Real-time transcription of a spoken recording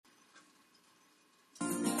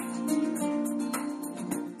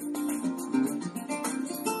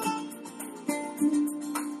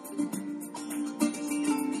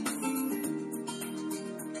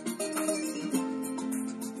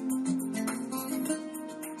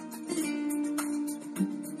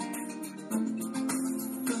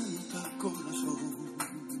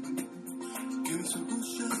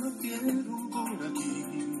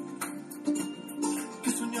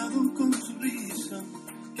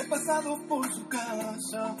pasado por su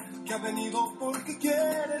casa, que ha venido porque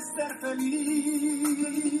quiere ser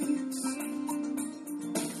feliz.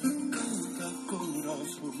 Canta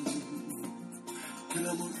corazón, que el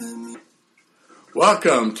amor de mi...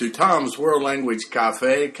 Welcome to Tom's World Language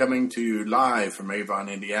Cafe, coming to you live from Avon,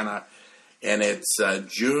 Indiana. And it's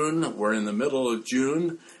June. We're in the middle of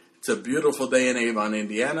June. It's a beautiful day in Avon,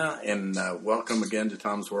 Indiana. And welcome again to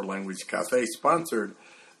Tom's World Language Cafe, sponsored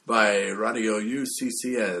by Radio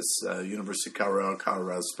UCCS, University of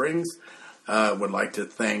Colorado Springs. Would like to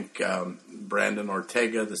thank Brandon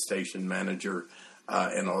Ortega, the station manager,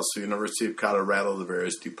 and also University of Colorado, the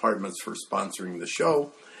various departments for sponsoring the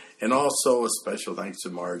show. And also a special thanks to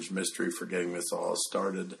Marge Mystery for getting this all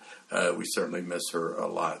started. We certainly miss her a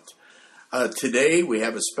lot. Today we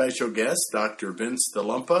have a special guest, Dr. Vince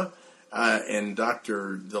DeLumpa. And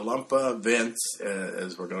Dr. DeLumpa, Vince,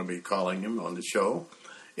 as we're going to be calling him on the show,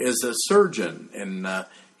 is a surgeon. And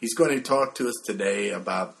he's going to talk to us today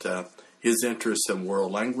about his interest in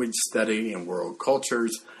world language study and world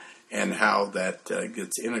cultures and how that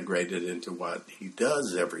gets integrated into what he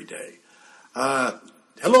does every day.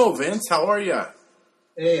 Hello, Vince. How are you?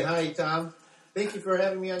 Hey, hi, Tom. Thank you for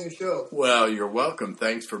having me on your show. Well, you're welcome.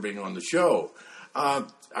 Thanks for being on the show. I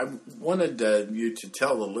wanted you to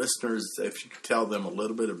tell the listeners, if you could tell them a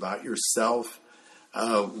little bit about yourself,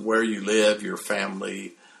 where you live, your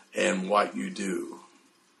family, and what you do.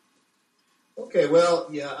 Okay, well,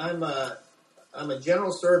 yeah, I'm a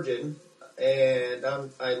general surgeon, and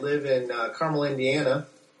I live in Carmel, Indiana.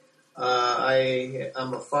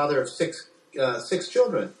 I'm a father of six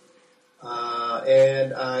children,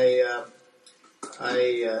 and I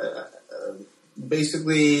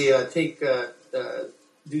basically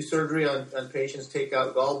do surgery on patients, take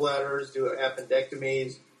out gallbladders, do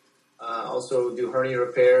appendectomies, also do hernia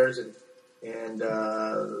repairs and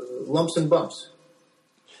lumps and bumps.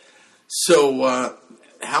 So,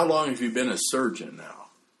 how long have you been a surgeon now?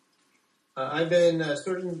 I've been a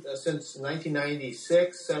surgeon since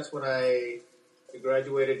 1996. That's when I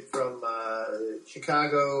graduated from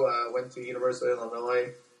Chicago, went to University of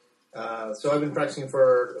Illinois. So I've been practicing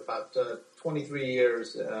for about 23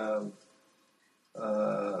 years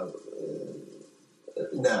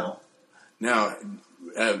now. Now,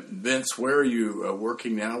 Vince, where are you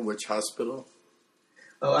working now? Which hospital?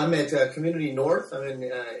 Oh, I'm at Community North.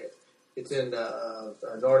 It's in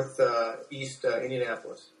northeast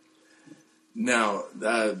Indianapolis. Now,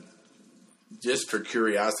 just for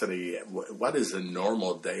curiosity, what is a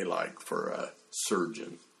normal day like for a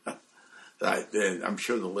surgeon? I'm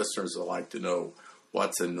sure the listeners would like to know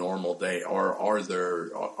what's a normal day, or are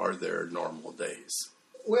there normal days?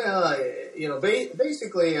 Well,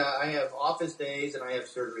 basically, I have office days and I have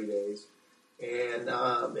surgery days, and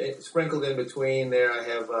sprinkled in between there, I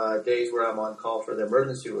have days where I'm on call for the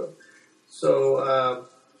emergency room. So,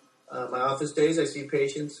 my office days, I see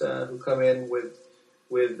patients who come in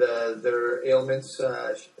with their ailments,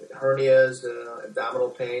 hernias,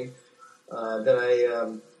 abdominal pain. Then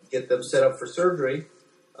I get them set up for surgery.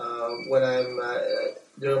 When I'm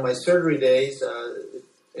during my surgery days,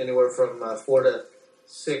 anywhere from 4 to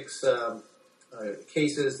 6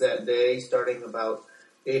 cases that day, starting about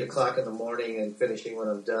 8 o'clock in the morning and finishing when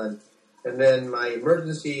I'm done. And then my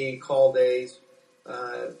emergency call days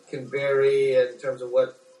can vary in terms of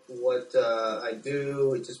what I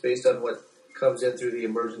do. It's just based on what comes in through the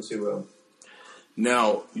emergency room.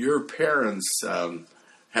 Now, your parents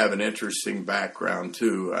have an interesting background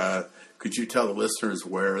too. Could you tell the listeners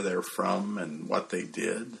where they're from and what they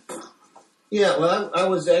did? Yeah, well, I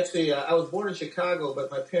was born in Chicago,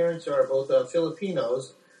 but my parents are both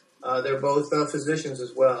Filipinos. They're both physicians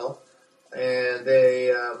as well, and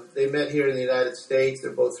they met here in the United States.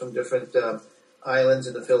 They're both from different islands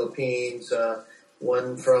in the Philippines.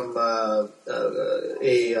 One from a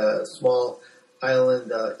small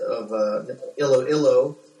island of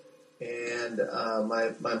Iloilo, and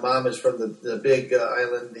my mom is from the big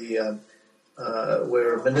island,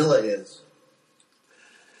 where Manila is.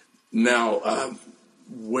 Now,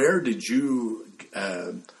 where did you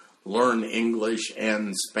learn English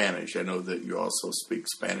and Spanish? I know that you also speak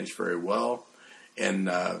Spanish very well. And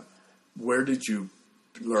where did you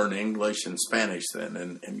learn English and Spanish then?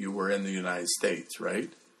 And you were in the United States,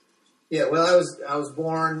 right? Yeah, well, I was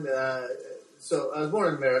born. So I was born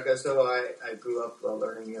in America. So I grew up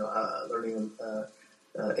learning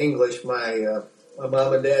English. My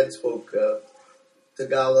mom and dad spoke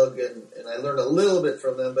Tagalog, and I learned a little bit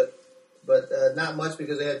from them, but not much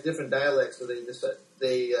because they had different dialects. So they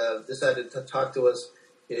decided to talk to us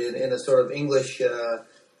in a sort of English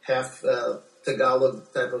half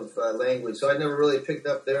Tagalog type of language. So I never really picked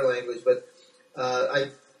up their language, but I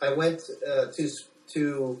I went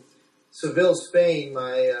to Seville, Spain,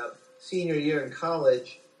 my senior year in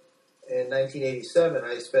college in 1987.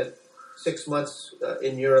 I spent 6 months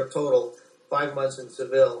in Europe total, 5 months in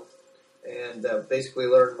Seville, and basically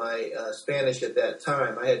learned my Spanish at that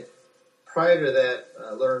time. I had, prior to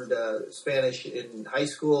that, learned Spanish in high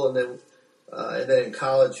school and then in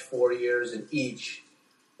college 4 years in each,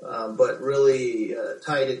 but really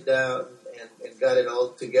tied it down and got it all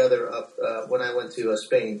together up when I went to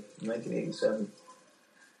Spain in 1987.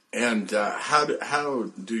 And how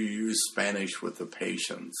do you use Spanish with the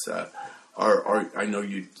patients? I know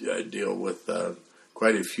you deal with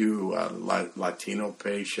quite a few Latino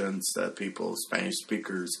patients, people, Spanish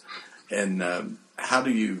speakers, and how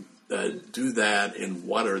do you do that, and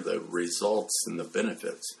what are the results and the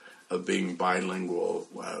benefits of being bilingual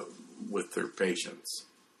with their patients?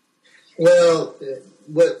 Well,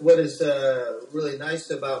 what is really nice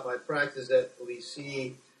about my practice that we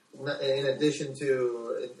see, in addition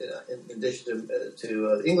to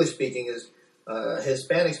English speaking, is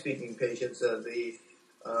Hispanic speaking patients.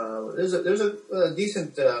 There's a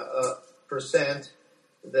decent percent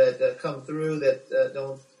that come through that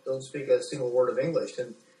don't speak a single word of English,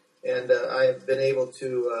 and I've been able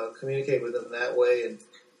to communicate with them that way, and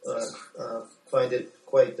find it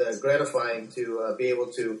quite gratifying to be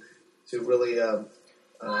able to really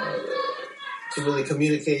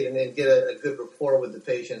communicate and then get a good rapport with the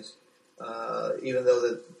patients, even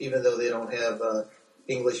though they don't have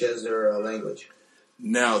English as their language.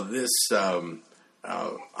 Now, this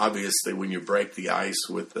obviously, when you break the ice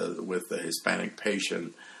with the Hispanic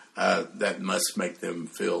patient, that must make them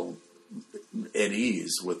feel at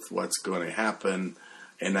ease with what's going to happen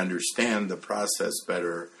and understand the process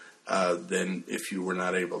better than if you were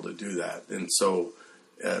not able to do that. And so,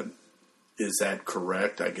 is that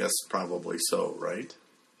correct? I guess probably so, right?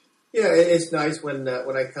 Yeah, it's nice when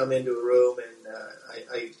I come into a room and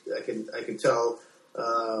I can tell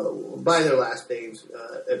by their last names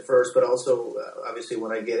at first, but also obviously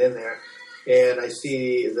when I get in there and I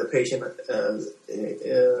see the patient,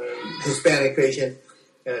 Hispanic patient,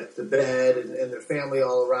 at the bed and their family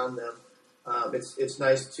all around them. It's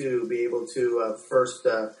nice to be able to first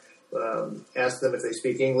ask them if they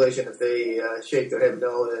speak English, and if they shake their head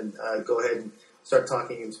no, then go ahead and start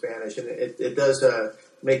talking in Spanish. And it does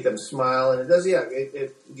make them smile, and it does,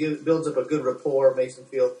 it builds up a good rapport, makes them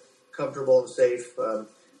feel comfortable and safe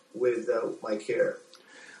with my care.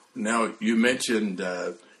 Now, you mentioned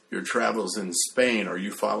your travels in Spain. Are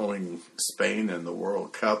you following Spain in the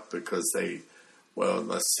World Cup? Because they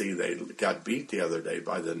got beat the other day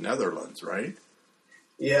by the Netherlands, right?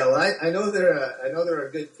 Yeah, well, I know they're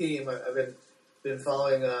a good team. I've been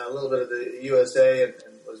following a little bit of the USA and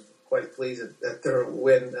was quite pleased at their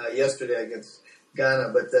win yesterday against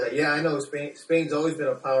Ghana. But I know Spain's always been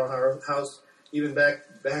a powerhouse, even back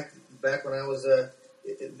when I was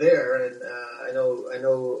there, and I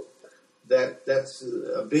know that's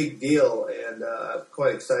a big deal, and I'm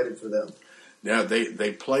quite excited for them. Now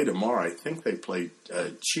they play tomorrow. I think they play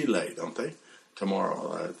Chile, don't they?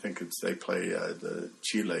 Tomorrow, I think they play the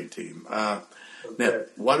Chile team. Okay. Now,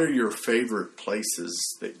 what are your favorite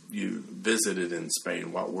places that you visited in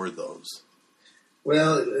Spain? What were those?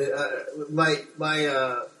 Well, my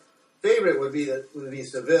favorite would be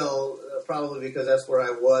Seville, probably because that's where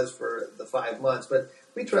I was for the 5 months. But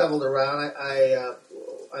we traveled around. I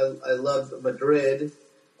loved Madrid.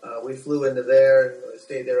 We flew into there and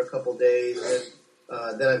stayed there a couple days,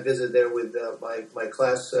 and then I visited there with my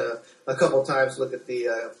class a couple times to look at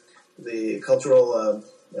the cultural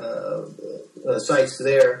sites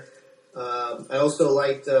there. I also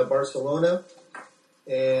liked Barcelona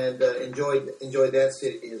and enjoyed that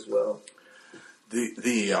city as well.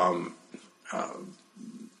 The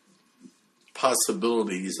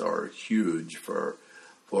possibilities are huge for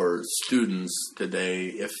students today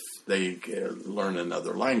if they learn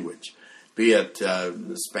another language, be it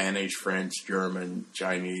Spanish, French, German,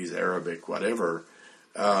 Chinese, Arabic, whatever.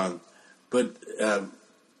 But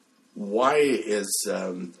why is,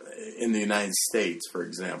 in the United States, for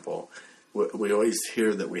example, we always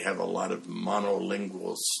hear that we have a lot of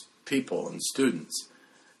monolingual people and students.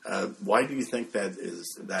 Why do you think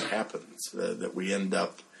that happens? That we end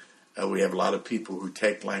up, we have a lot of people who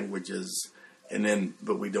take languages,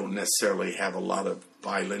 but we don't necessarily have a lot of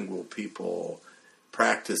bilingual people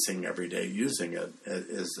practicing every day using it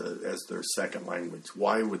as their second language.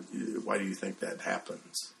 Why do you think that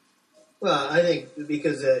happens? Well, I think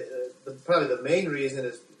because probably the main reason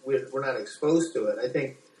is we're not exposed to it. I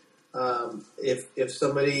think if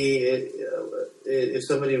somebody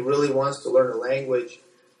really wants to learn a language,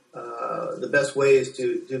 the best way is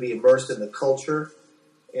to be immersed in the culture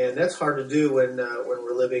and that's hard to do when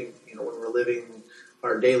we're living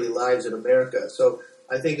our daily lives in America. So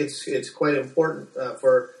I think it's quite important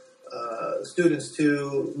for students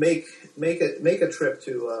to make a trip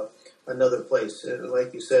to another place,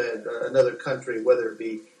 like you said, another country, whether it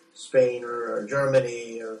be Spain or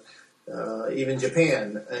Germany or even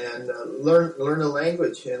Japan, and learn the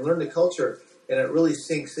language and learn the culture, and it really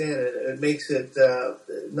sinks in. It makes it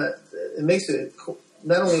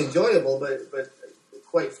not only enjoyable but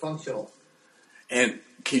quite functional. And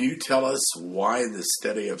can you tell us why the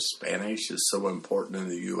study of Spanish is so important in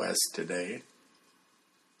the U.S. today?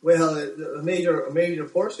 Well, a major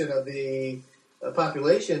portion of the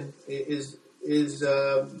population is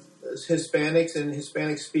Hispanics and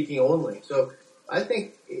Hispanic speaking only. So I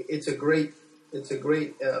think it's a great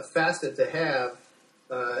facet to have,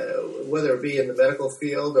 whether it be in the medical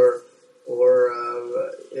field or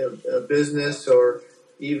a business or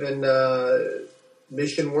even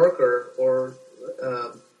mission work or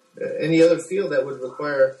any other field that would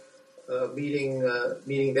require meeting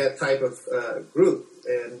that type of group,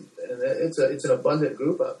 and it's an abundant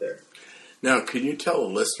group out there. Now, can you tell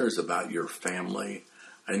the listeners about your family?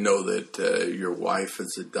 I know that your wife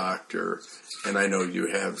is a doctor, and I know you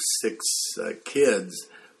have 6 kids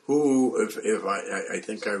who, if I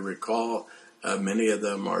think I recall, many of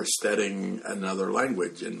them are studying another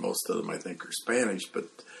language, and most of them I think are Spanish, but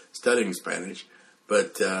studying Spanish.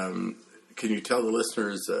 But can you tell the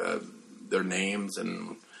listeners their names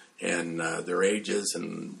and their ages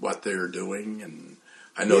and what they're doing? And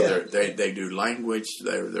I know they do language.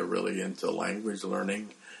 They're really into language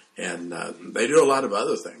learning, and they do a lot of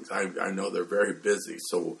other things. I know they're very busy.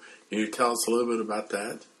 So can you tell us a little bit about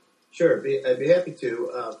that? Sure, I'd be happy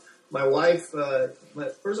to. My wife,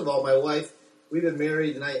 first of all, my wife, we've been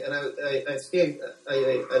married, and I'd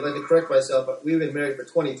like to correct myself. We've been married for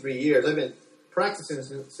 23 years. I've been practicing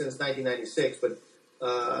since 1996, but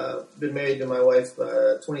been married to my wife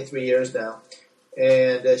 23 years now.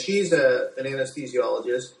 And she's an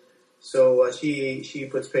anesthesiologist, so she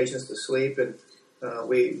puts patients to sleep, and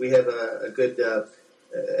we have a good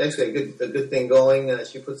thing going.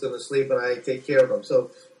 She puts them to sleep, and I take care of them.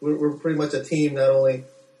 So we're pretty much a team, not only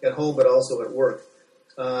at home but also at work.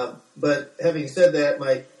 But having said that,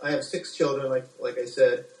 I have 6 children, like I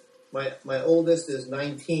said. My oldest is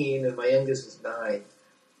 19, and my youngest is 9,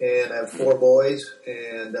 and I have 4 boys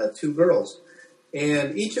and 2 girls.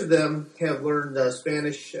 And each of them have learned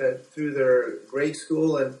Spanish through their grade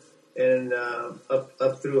school and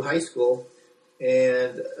up through high school.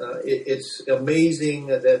 And it's amazing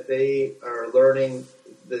that they are learning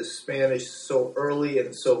the Spanish so early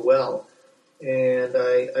and so well. And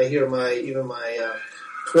I hear my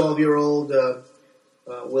 12-year-old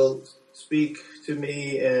will speak to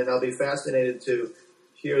me, and I'll be fascinated to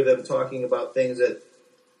hear them talking about things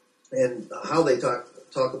and how they talk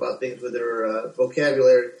about things with their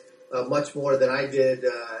vocabulary much more than I did,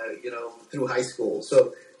 through high school.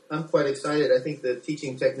 So I'm quite excited. I think the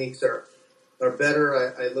teaching techniques are better.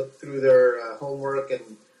 I look through their homework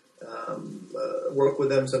and work with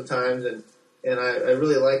them sometimes, and I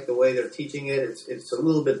really like the way they're teaching it. It's a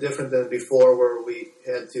little bit different than before, where we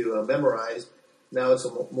had to memorize. Now it's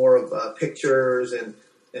more of pictures and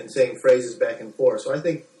saying phrases back and forth. So I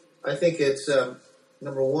think it's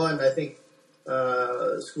number one. I think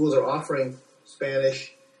schools are offering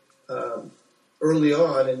Spanish early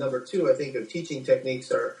on, and number 2, I think their teaching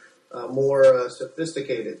techniques are more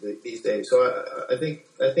sophisticated these days. So I think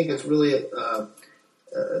it's really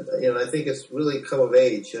I think it's really come of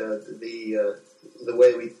age, the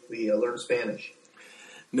way we learn Spanish.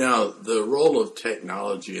 Now, the role of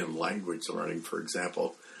technology in language learning, for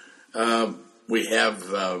example, we have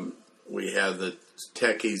the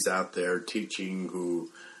techies out there teaching who,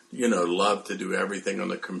 love to do everything on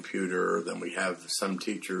the computer. Then we have some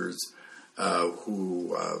teachers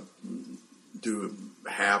who do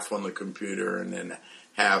half on the computer and then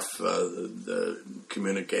half the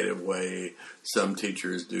communicative way. Some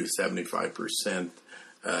teachers do 75%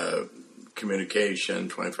 communication,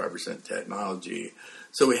 25% technology.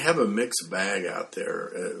 So we have a mixed bag out there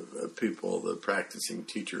of people, the practicing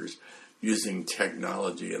teachers, using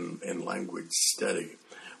technology in language study.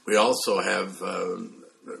 We also have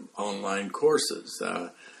online courses,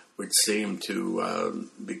 which seem to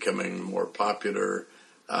becoming more popular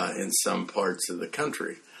in some parts of the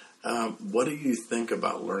country. What do you think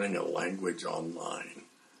about learning a language online?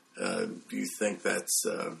 Do you think that's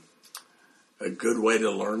a good way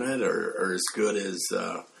to learn it, or as good as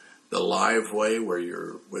the live way where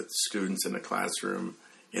you're with students in a classroom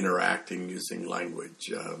interacting using language?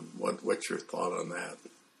 What's your thought on that?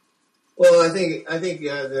 Well, I think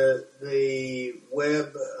the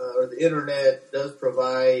web internet does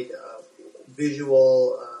provide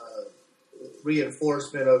visual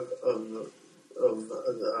reinforcement of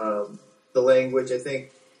the language. I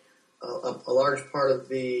think a large part of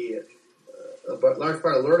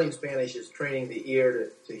learning Spanish is training the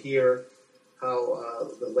ear to hear how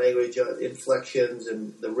the language inflections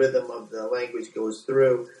and the rhythm of the language goes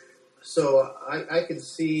through. So I can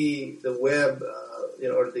see the web,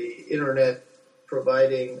 or the internet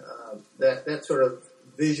providing that sort of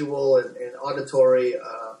visual and auditory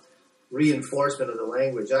reinforcement of the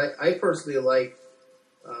language. I personally like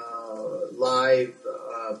live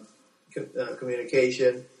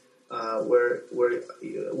communication where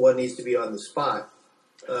one needs to be on the spot.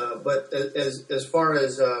 But as far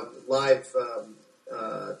as live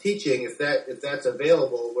teaching, if that's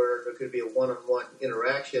available, where there could be a one-on-one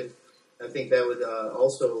interaction, I think that would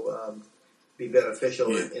also be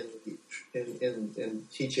beneficial in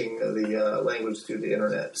teaching the language through the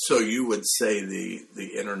internet. So you would say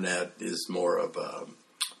the internet is more of a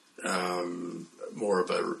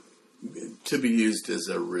to be used as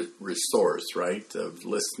a resource, right? Of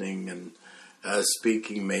listening and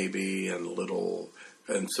speaking, maybe,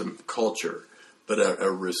 and some culture, but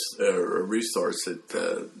a resource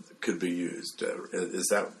that could be used. Is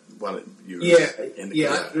that what you? Yeah,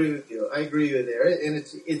 I agree with you. I agree with you there, and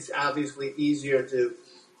it's obviously easier to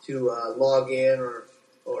log in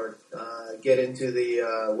or get into the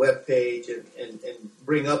web page and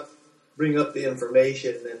bring up the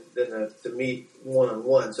information than to meet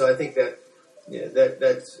one-on-one. So I think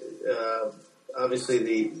that's obviously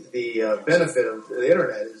the benefit of the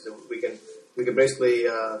internet is that we can basically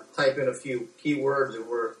type in a few keywords and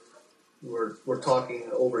we're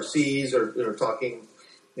talking overseas or talking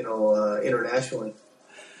internationally.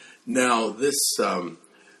 Now this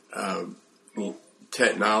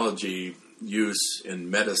technology use in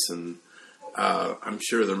medicine, I'm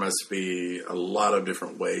sure there must be a lot of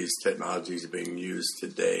different ways technology is being used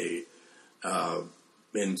today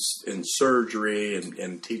in surgery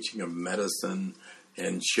and teaching of medicine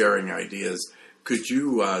and sharing ideas. Could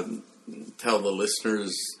you tell the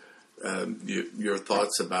listeners your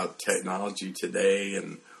thoughts about technology today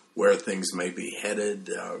and where things may be headed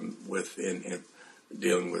in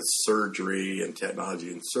dealing with surgery and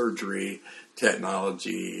technology in surgery,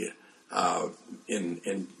 technology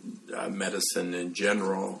in medicine in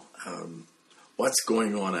general? What's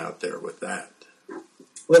going on out there with that?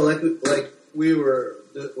 Well, like we were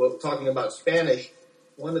talking about Spanish,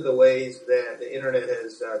 one of the ways that the internet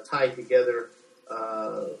has tied together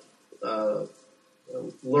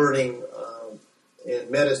learning in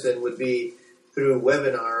medicine would be through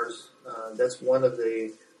webinars. That's one of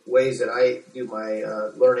the ways that I do my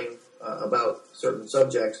learning about certain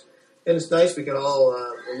subjects. And it's nice we can all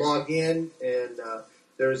log in, and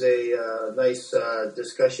there's a nice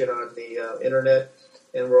discussion on the internet,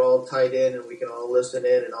 and we're all tied in, and we can all listen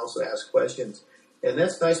in and also ask questions. And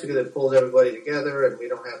that's nice because it pulls everybody together, and we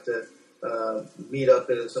don't have to meet up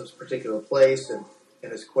in some particular place, and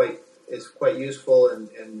it's quite useful, and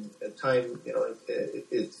time,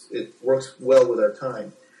 it works well with our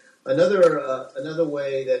time. Another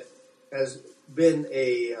way that has been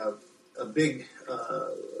a big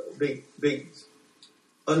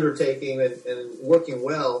undertaking and working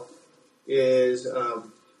well is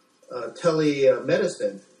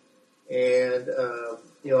telemedicine. And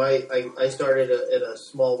I started at a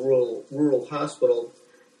small rural hospital,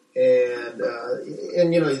 and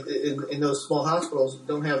in those small hospitals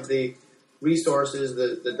don't have the resources,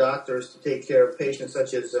 the doctors to take care of patients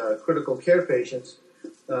such as critical care patients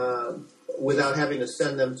without having to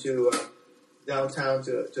send them to downtown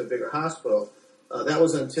to a bigger hospital. That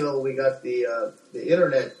was until we got the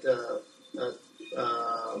internet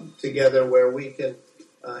together, where we can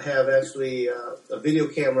have actually a video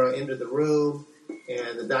camera into the room,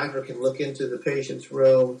 and the doctor can look into the patient's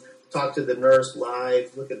room, talk to the nurse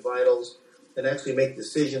live, look at vitals, and actually make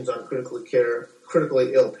decisions on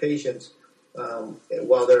critically ill patients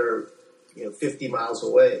while they're 50 miles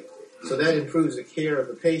away. So that improves the care of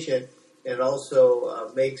the patient, and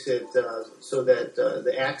also makes it so that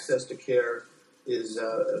the access to care is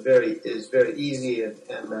very easy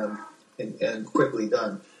and quickly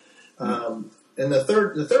done. And the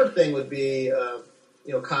third thing would be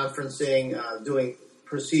conferencing, doing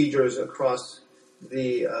procedures across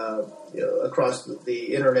the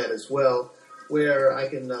internet as well, where I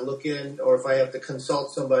can look in, or if I have to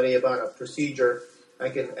consult somebody about a procedure, I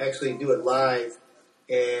can actually do it live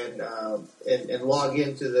and log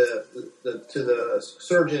into the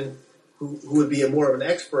surgeon who would be more of an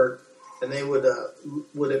expert, and they would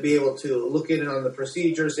be able to look in on the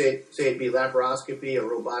procedure, say it'd be laparoscopy or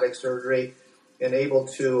robotic surgery, and able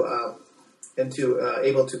to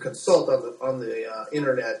able to consult on the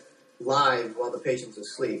internet live while the patient's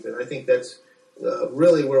asleep. And I think that's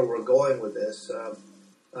really where we're going with this.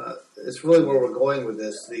 It's really where we're going with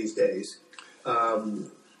this these days.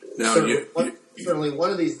 Certainly, one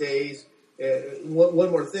of these days, one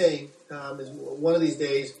more thing is one of these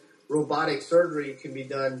days, robotic surgery can be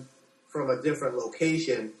done from a different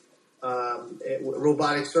location.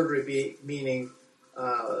 Robotic surgery meaning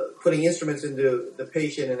putting instruments into the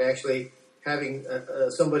patient and actually having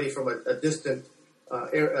somebody from a distant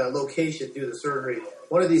location do the surgery.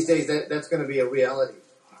 One of these days, that's going to be a reality.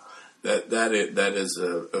 That is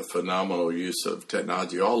a phenomenal use of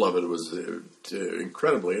technology. All of it was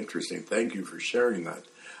incredibly interesting. Thank you for sharing that.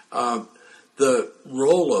 The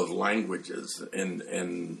role of languages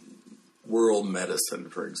in world medicine,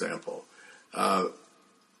 for example,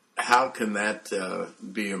 how can that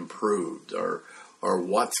be improved, or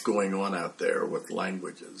what's going on out there with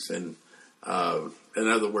languages? And in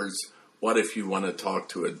other words, what if you want to talk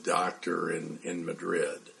to a doctor in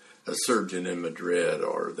Madrid, a surgeon in Madrid,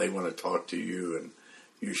 or they want to talk to you and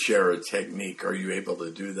you share a technique? Are you able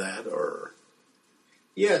to do that? Or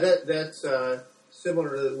yeah, that's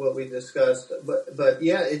similar to what we discussed. But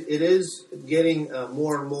yeah, it is getting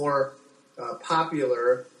more and more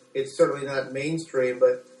popular. It's certainly not mainstream,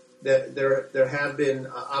 but there have been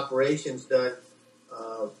operations done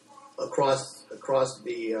across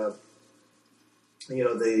the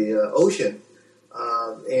the ocean,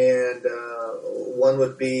 and one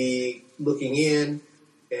would be looking in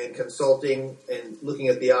and consulting and looking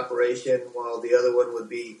at the operation, while the other one would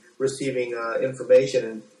be receiving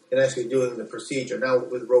information and actually doing the procedure. Now,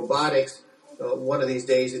 with robotics, one of these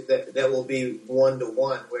days that will be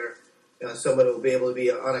one-to-one, where someone will be able to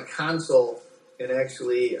be on a console and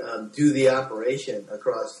actually do the operation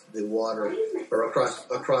across the water or across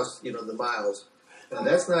the miles. Now,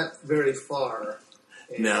 that's not very far.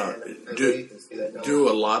 Now, do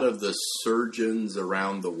a lot of the surgeons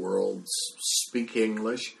around the world speak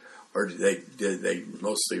English, or do they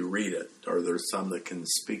mostly read it? Are there some that can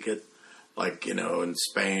speak it, like in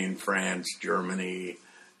Spain, France, Germany?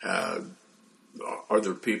 Are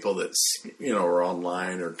there people that are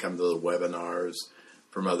online or come to the webinars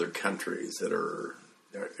from other countries that are?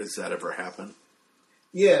 Has that ever happened?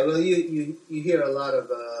 Yeah, well, you hear a lot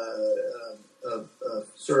of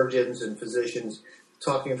surgeons and physicians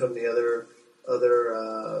talking from the other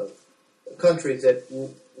countries that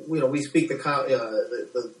we speak the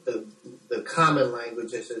common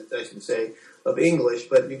language, I should say, of English,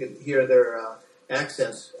 but you can hear their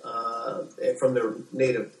accents from their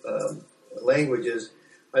native languages.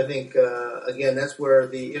 I think again that's where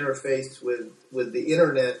the interface with the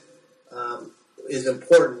internet is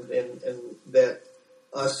important, and that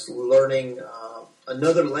us learning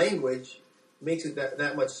another language makes it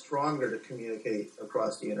that much stronger to communicate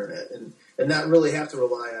across the internet, and not really have to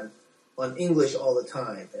rely on English all the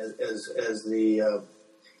time as the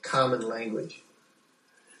common language.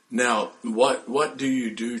 Now, what do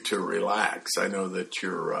you do to relax? I know that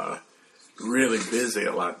you're really busy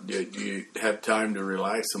a lot. Do you have time to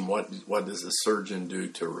relax, and what does a surgeon do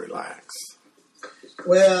to relax?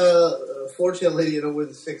 Well, fortunately,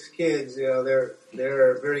 with 6 kids, they're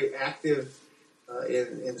very active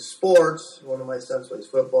in sports. One of my sons plays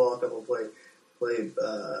football. A couple play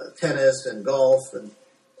tennis and golf, and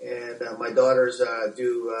my daughters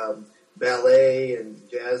do ballet and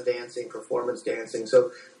jazz dancing, performance dancing.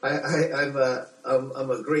 So I'm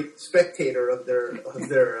a great spectator of their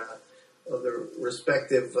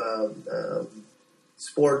respective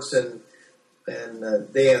sports and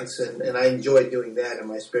dance, and I enjoy doing that in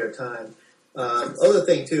my spare time. Other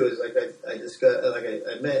thing too is I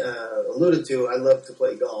alluded to, I love to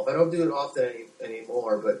play golf. I don't do it often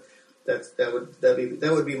anymore, but that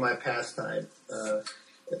would be my pastime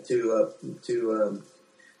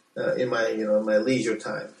in my leisure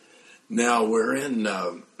time. Now we're in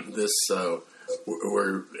this.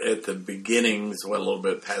 We're at the beginnings, a little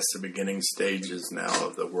bit past the beginning stages now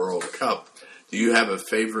of the World Cup. Do you have a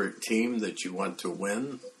favorite team that you want to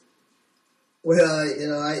win? Well,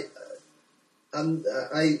 I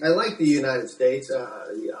like the United States,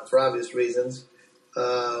 for obvious reasons.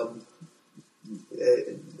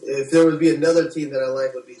 If there would be another team that I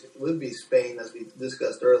like, would be Spain, as we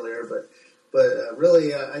discussed earlier. But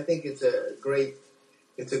really, I think it's a great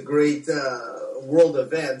world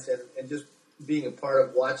event, and just being a part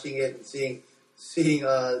of watching it and seeing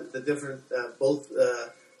the different both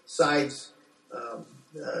sides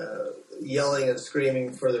yelling and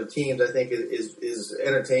screaming for their teams, I think is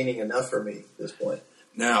entertaining enough for me at this point.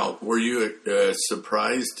 Now, were you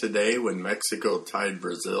surprised today when Mexico tied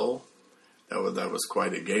Brazil? That was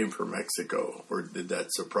quite a game for Mexico. Or did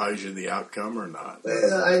that surprise you, the outcome, or not?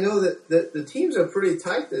 I know that the teams are pretty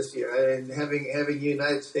tight this year. And having the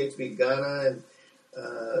United States beat Ghana and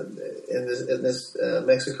in this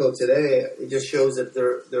Mexico today, it just shows that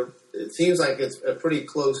they're. It seems like it's a pretty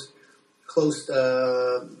close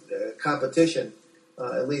competition.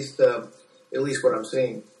 At least what I'm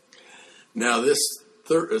seeing. Now this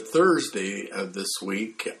Thursday of this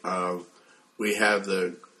week, we have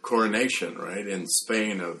the coronation, right, in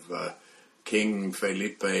Spain of King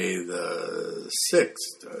Felipe the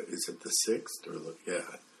Sixth. Is it the sixth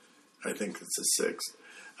I think it's the sixth.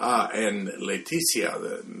 And Leticia,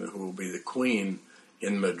 who will be the queen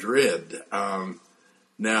in Madrid.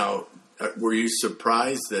 Now, were you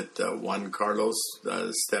surprised that Juan Carlos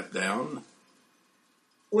stepped down?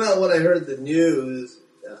 Well, when I heard the news,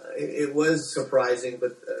 it was surprising,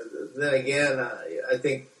 but then again, I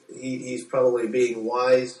think he's probably being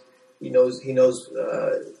wise. He knows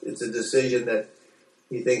it's a decision that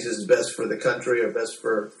he thinks is best for the country or best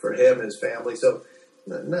for him and his family. So,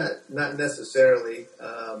 not necessarily.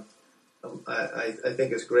 I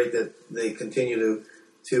think it's great that they continue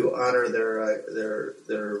to honor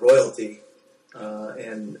their royalty,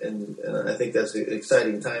 and I think that's an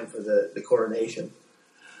exciting time for the coronation.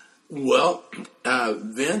 Well,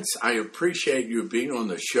 Vince, I appreciate you being on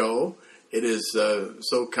the show. It is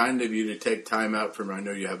so kind of you to take time out from. I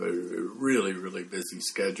know you have a really, really busy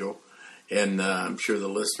schedule, and I'm sure the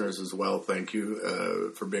listeners as well. Thank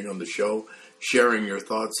you for being on the show, sharing your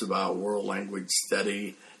thoughts about world language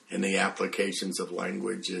study and the applications of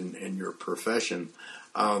language in your profession.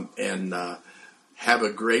 And have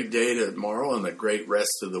a great day tomorrow and a great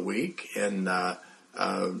rest of the week. And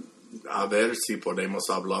a ver si podemos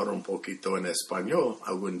hablar un poquito en español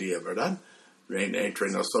algún día, ¿verdad? Entre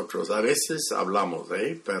nosotros. A veces hablamos,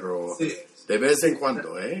 pero sí, de vez en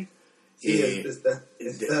cuando, Sí,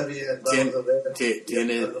 está bien. Vamos a ver.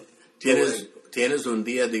 ¿Tienes un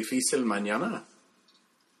día difícil mañana?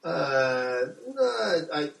 No,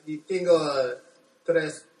 tengo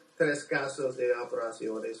tres casos de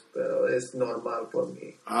operaciones, pero es normal por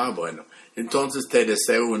mí. Bueno. Entonces te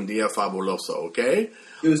deseo un día fabuloso, ¿ok?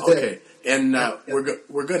 ¿Y usted? Okay. And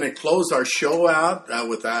we're going to close our show out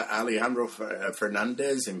with Alejandro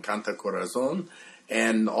Fernandez in Canta Corazon,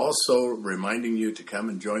 and also reminding you to come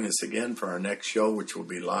and join us again for our next show, which will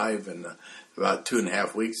be live in about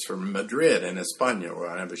 2.5 weeks from Madrid in España, where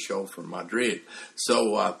I have a show from Madrid.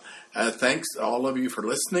 So thanks to all of you for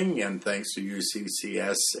listening, and thanks to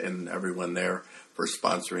UCCS and everyone there for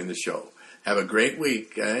sponsoring the show. Have a great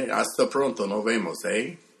week. Hasta pronto. Nos vemos,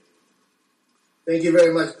 Thank you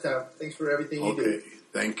very much, Tom. Thanks for everything you do.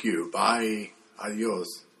 Thank you. Bye.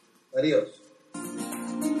 Adios. Adios.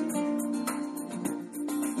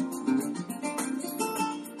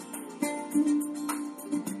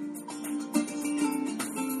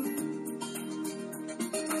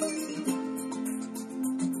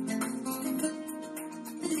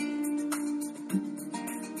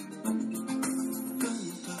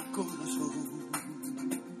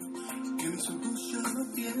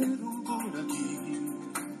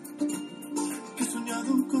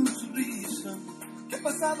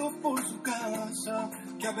 Por su casa,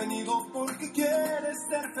 que ha venido porque quiere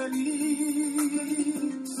ser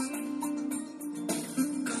feliz.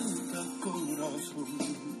 Canta corazón,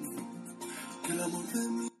 que el amor de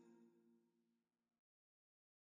mi